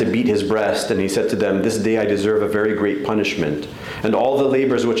began to beat his breast, and he said to them, this day I deserve a very great punishment, and all the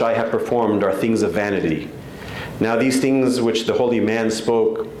labors which I have performed are things of vanity. Now these things which the holy man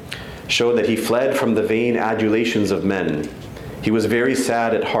spoke show that he fled from the vain adulations of men. He was very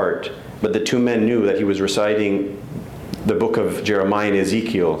sad at heart, but the two men knew that he was reciting the book of Jeremiah and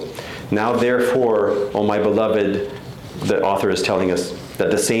Ezekiel. Now therefore, O my beloved, the author is telling us that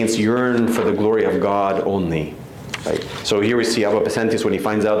the saints yearn for the glory of God only. Right? So here we see Abba Pasentis, when he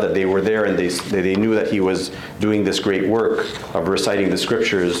finds out that they were there and they knew that he was doing this great work of reciting the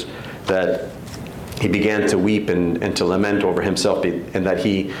scriptures, that he began to weep and to lament over himself, and that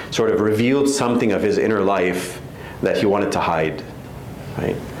he sort of revealed something of his inner life that he wanted to hide.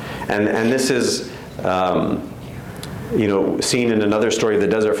 Right? And this is seen in another story of the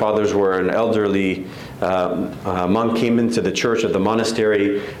Desert Fathers, where an elderly monk came into the church of the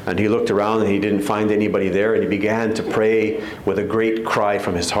monastery, and he looked around and he didn't find anybody there, and he began to pray with a great cry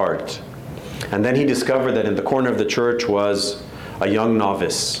from his heart. And then he discovered that in the corner of the church was a young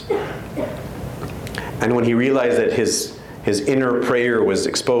novice. And when he realized that his inner prayer was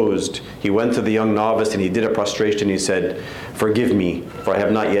exposed, he went to the young novice and he did a prostration. He said, forgive me, for I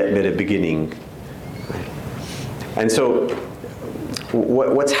have not yet made a beginning. And so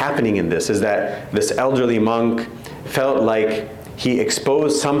what's happening in this is that this elderly monk felt like he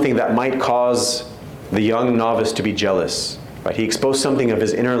exposed something that might cause the young novice to be jealous. Right? He exposed something of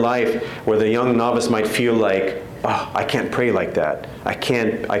his inner life where the young novice might feel like, oh, I can't pray like that. I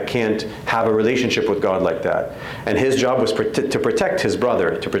can't have a relationship with God like that. And his job was to protect his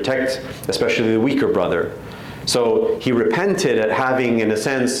brother, to protect especially the weaker brother. So he repented at having, in a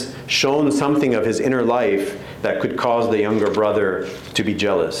sense, shown something of his inner life that could cause the younger brother to be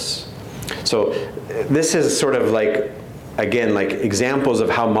jealous. So this is sort of like, again, like examples of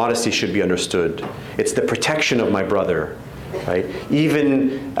how modesty should be understood. It's the protection of my brother. Right?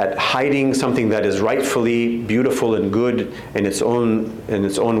 Even at hiding something that is rightfully beautiful and good in its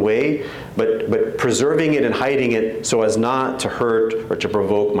own way, but preserving it and hiding it so as not to hurt or to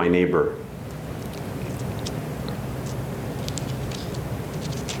provoke my neighbor.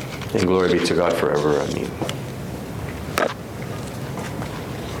 And glory be to God forever. Amen.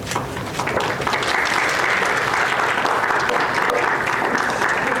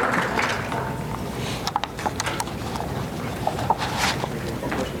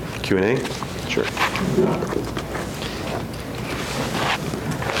 Q&A? Sure.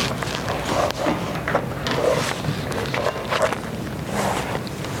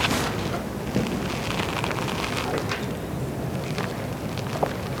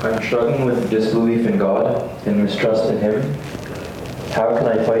 I'm struggling with disbelief in God and mistrust in Him. How can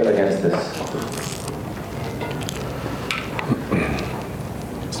I fight against this?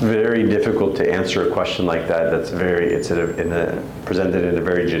 It's very difficult to answer a question like that. Presented in a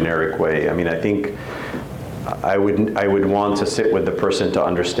very generic way. I mean, I think I would want to sit with the person to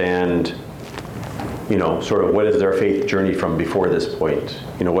understand, sort of what is their faith journey from before this point.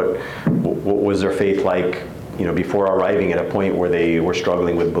 What was their faith like, before arriving at a point where they were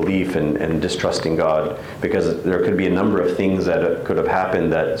struggling with belief and distrusting God, because there could be a number of things that could have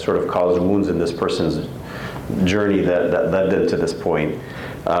happened that sort of caused wounds in this person's journey that led them to this point.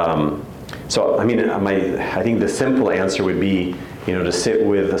 So, I mean, I think the simple answer would be, to sit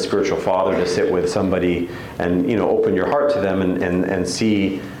with a spiritual father, to sit with somebody and, open your heart to them and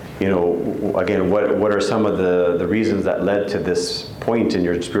see, again, what are some of the reasons that led to this point in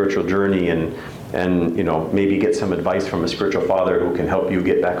your spiritual journey, and maybe get some advice from a spiritual father who can help you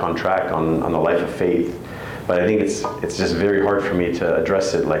get back on track on the life of faith. But I think it's just very hard for me to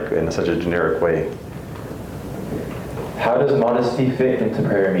address it like in such a generic way. How does modesty fit into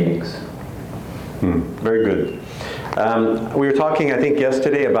prayer meetings? Very good. We were talking, I think,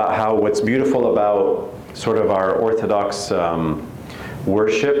 yesterday about how what's beautiful about sort of our Orthodox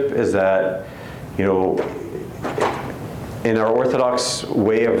worship is that, in our Orthodox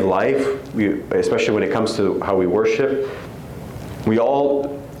way of life, especially when it comes to how we worship, we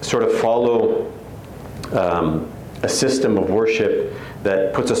all sort of follow a system of worship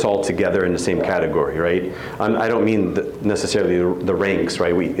that puts us all together in the same category, right? I don't mean necessarily the ranks,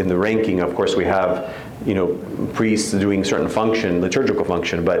 right? In the ranking, of course, we have, priests doing certain function, liturgical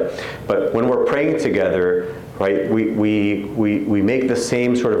function, but when we're praying together, right, we make the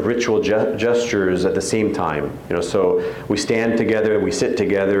same sort of ritual gestures at the same time. So we stand together, we sit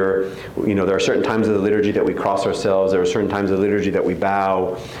together. There are certain times of the liturgy that we cross ourselves. There are certain times of the liturgy that we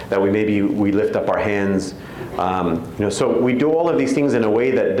bow, that we lift up our hands. So we do all of these things in a way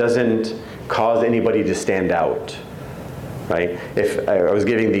that doesn't cause anybody to stand out, right? If I was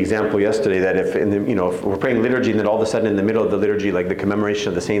giving the example yesterday that if we're praying liturgy and then all of a sudden in the middle of the liturgy, like the commemoration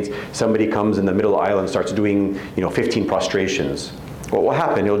of the saints, somebody comes in the middle aisle and starts doing 15 prostrations. What will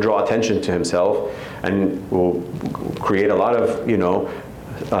happen? He'll draw attention to himself and will create a lot of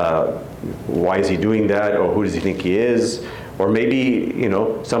why is he doing that, or who does he think he is? Or maybe,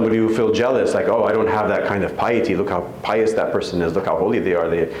 somebody who feels jealous, like, oh, I don't have that kind of piety. Look how pious that person is. Look how holy they are.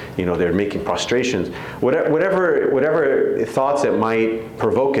 They're making prostrations. Whatever thoughts it might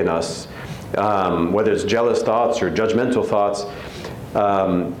provoke in us, whether it's jealous thoughts or judgmental thoughts,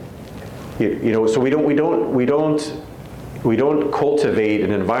 so we don't cultivate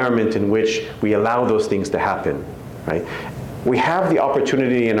an environment in which we allow those things to happen, right? We have the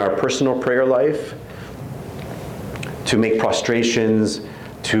opportunity in our personal prayer life to make prostrations,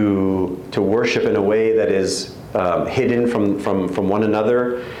 to worship in a way that is hidden from one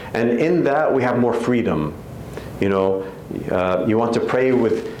another. And in that, we have more freedom. You want to pray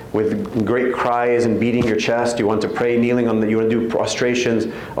with great cries and beating your chest. You want to pray kneeling you want to do prostrations.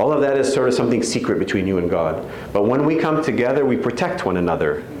 All of that is sort of something secret between you and God. But when we come together, we protect one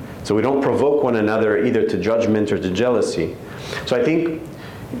another. So we don't provoke one another either to judgment or to jealousy. So I think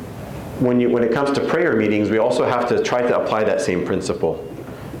when it comes to prayer meetings, we also have to try to apply that same principle.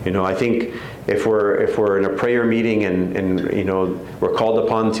 I think if we're in a prayer meeting and we're called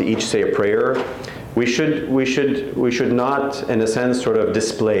upon to each say a prayer, we should not, in a sense, sort of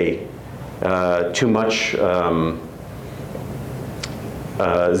display too much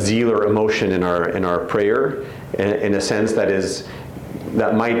zeal or emotion in our prayer, in a sense that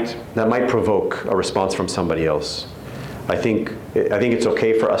might provoke a response from somebody else. I think it's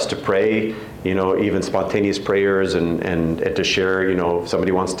okay for us to pray, even spontaneous prayers and to share, if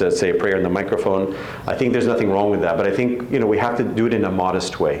somebody wants to say a prayer in the microphone. I think there's nothing wrong with that. But I think, we have to do it in a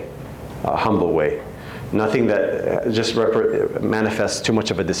modest way, a humble way. Nothing that just manifests too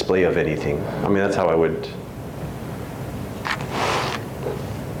much of a display of anything. I mean, that's how I would.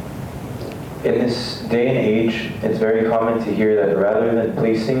 In this day and age, it's very common to hear that rather than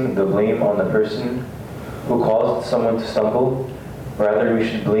placing the blame on the person who caused someone to stumble, rather we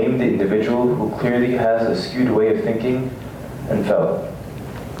should blame the individual who clearly has a skewed way of thinking and fell.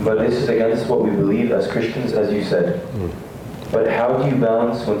 But this is against what we believe as Christians, as you said. But how do you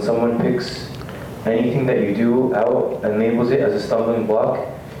balance when someone picks anything that you do out and labels it as a stumbling block,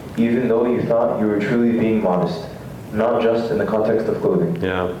 even though you thought you were truly being modest, not just in the context of clothing?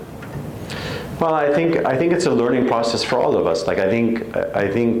 Yeah. Well, I think it's a learning process for all of us. Like I think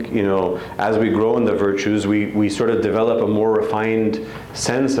as we grow in the virtues, we sort of develop a more refined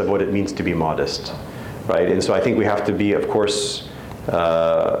sense of what it means to be modest, right? And so I think we have to be, of course,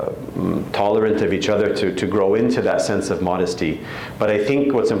 tolerant of each other to grow into that sense of modesty. But I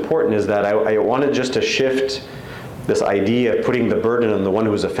think what's important is that I wanted just to shift this idea of putting the burden on the one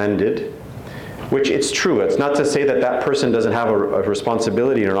who's offended, which it's true. It's not to say that that person doesn't have a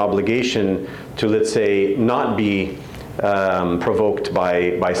responsibility or an obligation to, let's say, not be provoked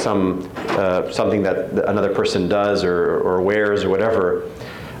by something that another person does or wears or whatever.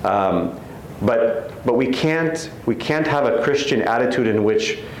 But we can't have a Christian attitude in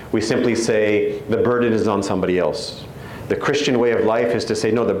which we simply say the burden is on somebody else. The Christian way of life is to say,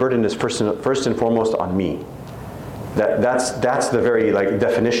 no, the burden is first and foremost on me. That's the very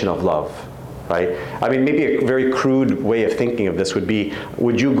definition of love. Right? I mean, maybe a very crude way of thinking of this would be,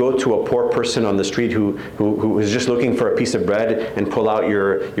 would you go to a poor person on the street who is just looking for a piece of bread and pull out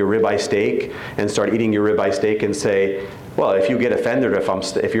your ribeye steak and start eating your ribeye steak and say, well, if you get offended,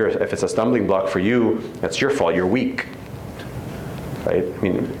 if it's a stumbling block for you, that's your fault, you're weak. Right? I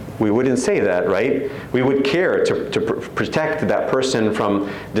mean, we wouldn't say that, right? We would care to protect that person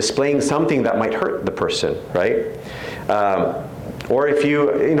from displaying something that might hurt the person, right? Or if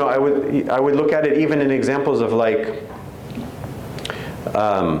I would look at it even in examples of I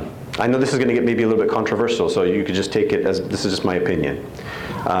know this is going to get maybe a little bit controversial, so you could just take it as this is just my opinion.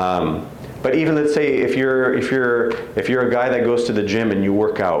 But even let's say if you're a guy that goes to the gym and you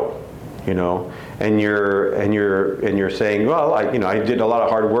work out, you know, and you're saying, well, I did a lot of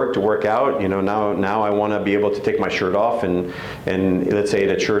hard work to work out, you know, now I want to be able to take my shirt off and let's say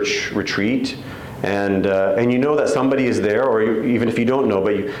at a church retreat, and you know that somebody is there, or even if you don't know,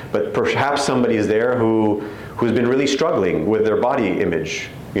 but perhaps somebody is there who's been really struggling with their body image.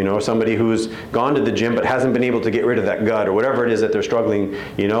 You know, somebody who's gone to the gym but hasn't been able to get rid of that gut or whatever it is that they're struggling,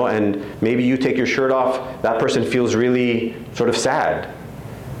 you know, and maybe you take your shirt off, that person feels really sort of sad.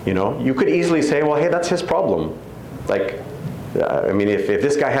 You know, you could easily say, well, hey, that's his problem. Like, I mean, if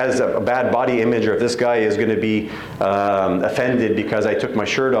this guy has a bad body image, or if this guy is going to be offended because I took my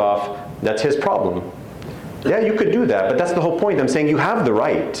shirt off, that's his problem. Yeah, you could do that, but that's the whole point. I'm saying you have the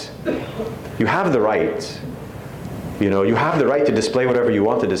right. You have the right. You know, you have the right to display whatever you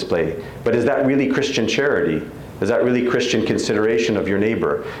want to display. But is that really Christian charity? Is that really Christian consideration of your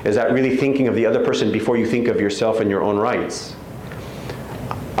neighbor? Is that really thinking of the other person before you think of yourself and your own rights?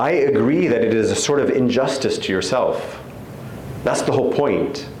 I agree that it is a sort of injustice to yourself. That's the whole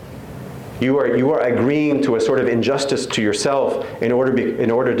point. You are agreeing to a sort of injustice to yourself in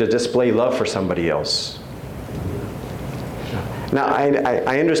order to display love for somebody else. Now,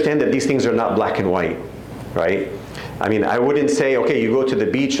 I understand that these things are not black and white, right? I mean, I wouldn't say, okay, you go to the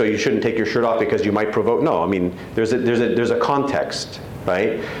beach, so you shouldn't take your shirt off because you might provoke. No, I mean, there's a context,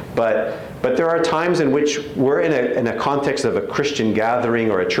 right? But there are times in which we're in a context of a Christian gathering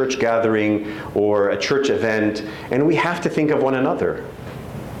or a church gathering or a church event, and we have to think of one another.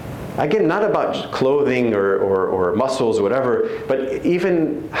 Again, not about clothing or muscles or whatever, but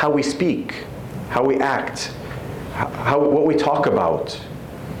even how we speak, how we act, what we talk about,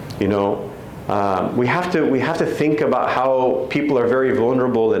 you know. We have to think about how people are very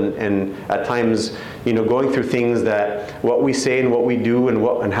vulnerable and at times, you know, going through things that what we say and what we do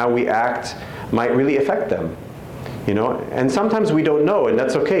and how we act might really affect them, you know. And sometimes we don't know, and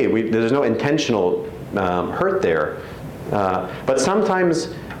that's okay. There's no intentional hurt there. But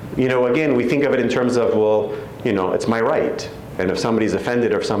sometimes, you know, again, we think of it in terms of, well, you know, it's my right. And if somebody's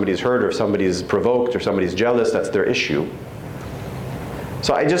offended, or if somebody's hurt, or if somebody's provoked, or somebody's jealous, that's their issue.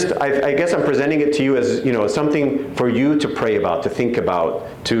 So I guess I'm presenting it to you as, you know, something for you to pray about, to think about,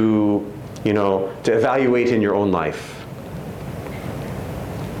 to, you know, to evaluate in your own life.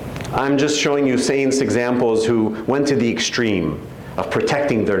 I'm just showing you saints examples who went to the extreme of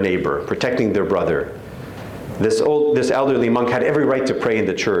protecting their neighbor, protecting their brother. This elderly monk had every right to pray in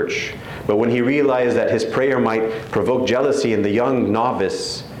the church, but when he realized that his prayer might provoke jealousy in the young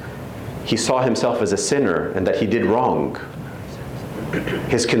novice, he saw himself as a sinner and that he did wrong.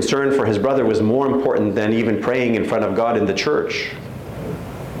 His concern for his brother was more important than even praying in front of God in the church.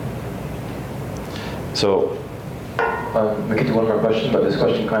 So, we could do one more question, but this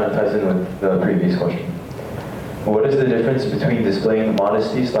question kind of ties in with the previous question. What is the difference between displaying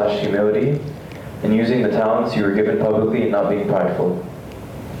modesty/humility and using the talents you were given publicly and not being prideful?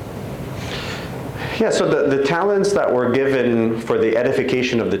 Yeah, so the talents that were given for the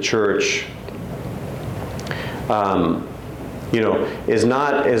edification of the church, you know, is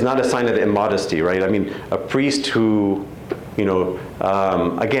not a sign of immodesty, right? I mean, a priest who, you know,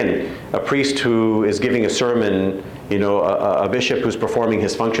 again, a priest who is giving a sermon, you know, a bishop who's performing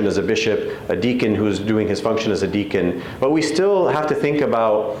his function as a bishop, a deacon who's doing his function as a deacon. But we still have to think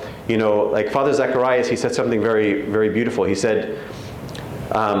about, you know, like Father Zacharias, he said something very, very beautiful. He said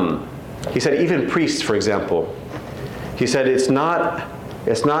even priests, for example, he said it's not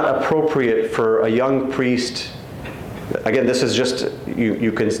appropriate for a young priest. Again, this is just,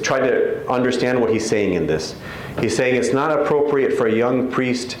 you can try to understand what he's saying in this. He's saying it's not appropriate for a young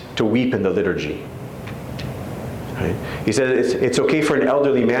priest to weep in the liturgy. Right? He said it's okay for an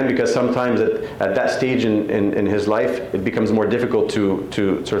elderly man because sometimes at that stage in his life, it becomes more difficult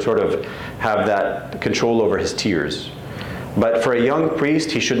to sort of have that control over his tears. But for a young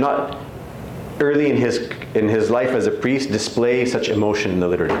priest, he should not, early in his life as a priest, display such emotion in the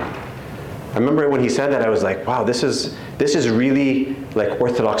liturgy. I remember when he said that, I was like, wow, this is really like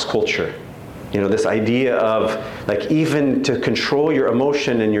Orthodox culture. You know, this idea of like even to control your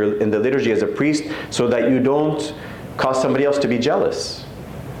emotion in the liturgy as a priest so that you don't cause somebody else to be jealous.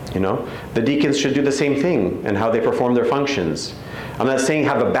 You know, the deacons should do the same thing in how they perform their functions. I'm not saying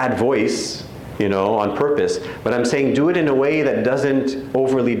have a bad voice, you know, on purpose, but I'm saying do it in a way that doesn't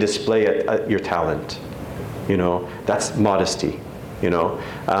overly display your talent. You know, that's modesty, you know.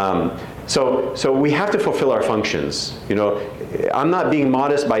 So we have to fulfill our functions. You know, I'm not being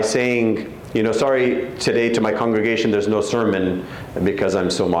modest by saying, you know, sorry today to my congregation there's no sermon because I'm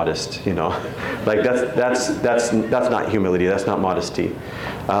so modest. You know, like that's not humility. That's not modesty.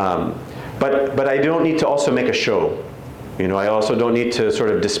 But I don't need to also make a show. I also don't need to sort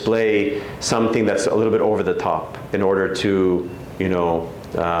of display something that's a little bit over the top in order to,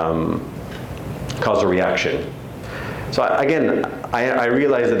 cause a reaction. So again, I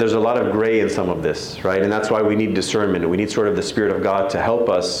realize that there's a lot of gray in some of this, right? And that's why we need discernment. We need sort of the Spirit of God to help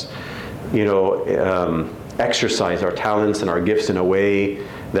us, exercise our talents and our gifts in a way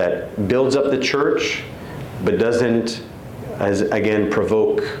that builds up the church, but doesn't,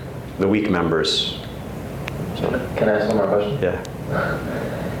 provoke the weak members. So, can I ask one more question? Yeah.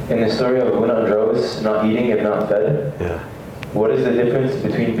 In the story of Abuna Andros not eating if not fed, Yeah. what is the difference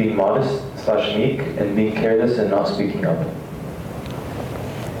between being modest/meek and being careless and not speaking up?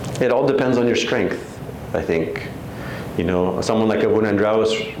 It all depends on your strength, I think. Someone like Abuna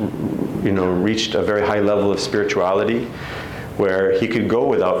Andros, reached a very high level of spirituality where he could go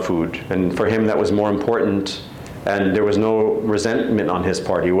without food. And for him, that was more important. And there was no resentment on his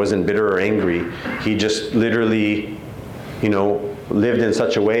part. He wasn't bitter or angry. He just literally, lived in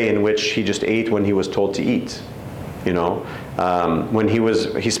such a way in which he just ate when he was told to eat. When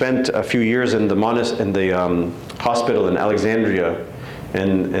he spent a few years in the hospital in Alexandria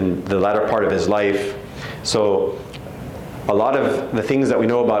in the latter part of his life. So a lot of the things that we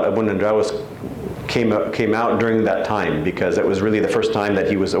know about Abuna Andros came out during that time, because it was really the first time that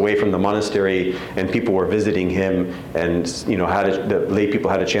he was away from the monastery and people were visiting him, and the lay people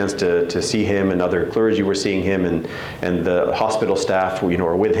had a chance to see him, and other clergy were seeing him, and the hospital staff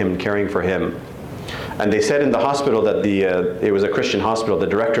were with him, caring for him. And they said in the hospital that it was a Christian hospital. The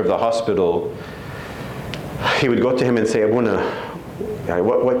director of the hospital, he would go to him and say, Abuna,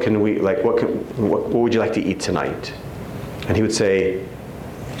 what would you like to eat tonight? And he would say,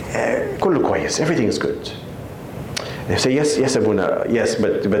 كله كويس, everything is good. And they say, yes, Abuna, yes,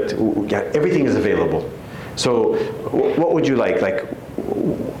 but everything is available. So, what would you like? Like,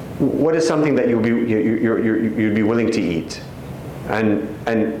 what is something that you'd be willing to eat?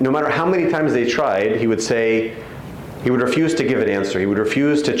 And no matter how many times they tried, he would refuse to give an answer. He would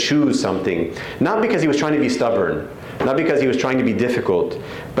refuse to choose something, not because he was trying to be stubborn, not because he was trying to be difficult,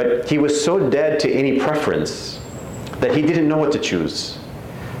 but he was so dead to any preference that he didn't know what to choose.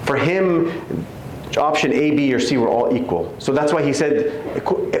 For him, option A, B, or C were all equal. So that's why he said,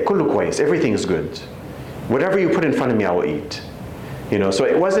 "Kullu kwais," everything is good. Whatever you put in front of me, I will eat. So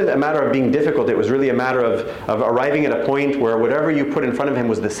it wasn't a matter of being difficult. It was really a matter of arriving at a point where whatever you put in front of him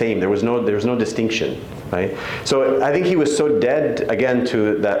was the same. There was no distinction, right? So I think he was so dead again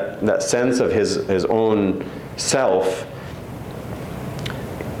to that sense of his own self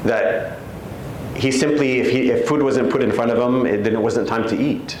that he simply, if food wasn't put in front of him, then it wasn't time to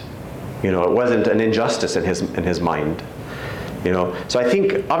eat. It wasn't an injustice in his mind. So I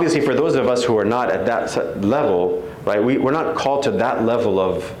think obviously for those of us who are not at that level, right, we're not called to that level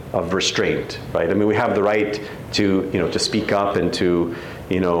of restraint, right? I mean, we have the right to speak up and to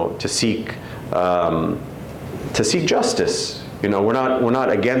seek justice. We're not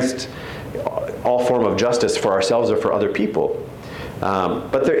against all form of justice for ourselves or for other people.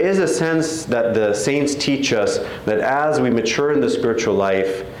 But there is a sense that the saints teach us that as we mature in the spiritual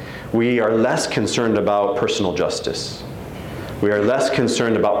life, we are less concerned about personal justice. We are less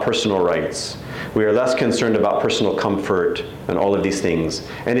concerned about personal rights. We are less concerned about personal comfort and all of these things.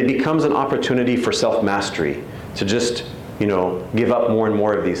 And it becomes an opportunity for self-mastery, to just give up more and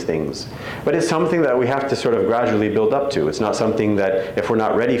more of these things. But it's something that we have to sort of gradually build up to. It's not something that if we're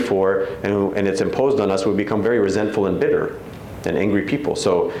not ready for and it's imposed on us, we become very resentful and bitter and angry people.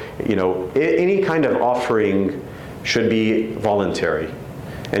 So, any kind of offering should be voluntary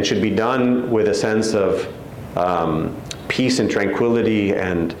and should be done with a sense of peace and tranquility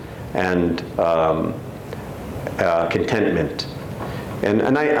and contentment.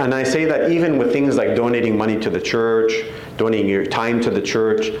 And I say that even with things like donating money to the church, donating your time to the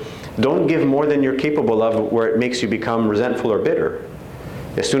church, don't give more than you're capable of where it makes you become resentful or bitter.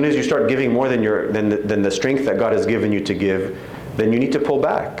 As soon as you start giving more than the strength that God has given you to give, then you need to pull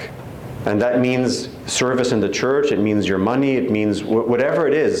back. And that means service in the church, it means your money, it means whatever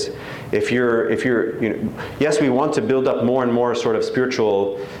it is. If you're yes, we want to build up more and more sort of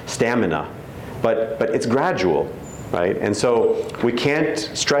spiritual stamina, but it's gradual, right? And so we can't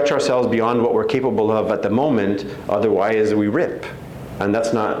stretch ourselves beyond what we're capable of at the moment, otherwise we rip. And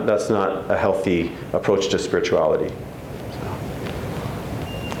that's not a healthy approach to spirituality. So,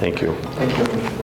 thank you. Thank you.